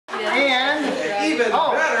And even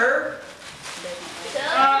better.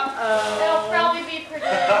 It'll probably be pretty.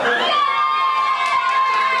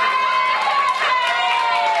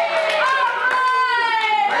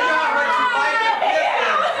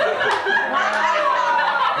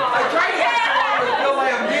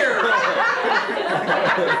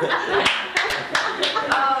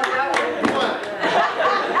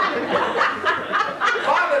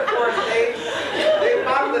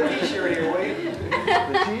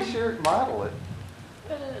 the t-shirt, model it.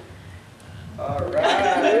 All right. Fill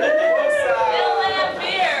that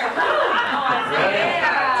beer.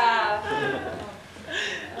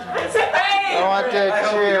 I want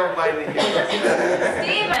that chair.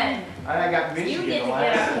 Steven, I got Michigan. you get to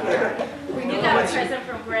get up here. You got a present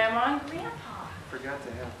from Grandma and Grandpa. Forgot to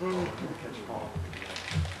have catch Paul.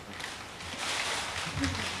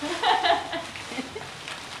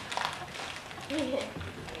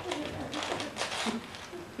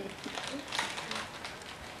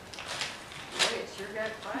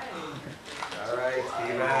 All right,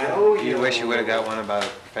 Steven. Oh, you wish you would have got one about a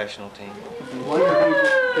professional team. Wonder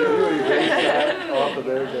if you really raised that off of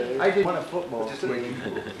their day. I did want a football Just team. wait.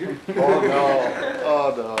 Oh no.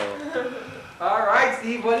 Oh no. All right,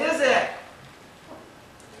 Steve, what is it?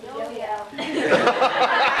 Yo-yo.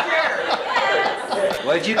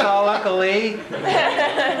 What'd you call Uncle Lee? Who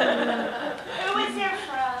was there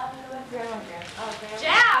from?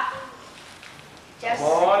 Jeff! Come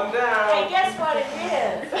on down. Hey, guess what it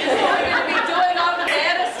is? We're going to be doing all the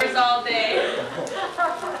dancers all day.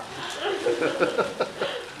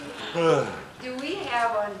 Do we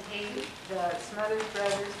have on tape the Smothers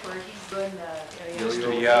Brothers where he's doing the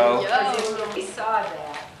Mr. Yo. We saw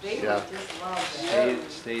that. They would just love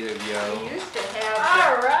that. State of Yo. We used to have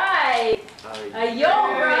All right. A yo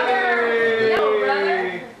brother. Yo brother.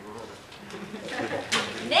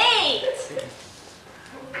 Nate.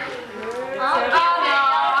 Oh, no,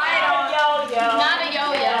 I don't. Yo-yo. Not a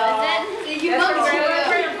yo-yo. You That's must a be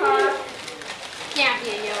grandpa. Can't be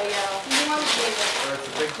a yo-yo.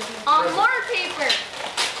 More paper.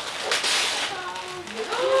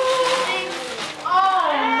 Oh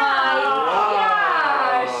my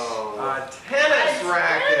gosh. A tennis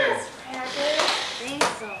racket.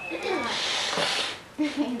 Thanks so much.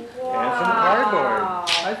 And some cardboard.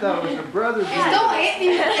 I thought it was a brother beater. Don't hit me.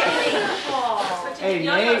 Hey,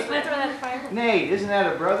 Nate. Nate, isn't that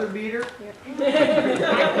a brother beater?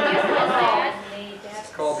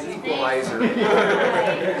 It's called the equalizer.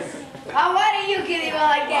 Why do you get him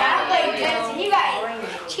like that? I play tennis and you guys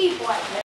cheap like that.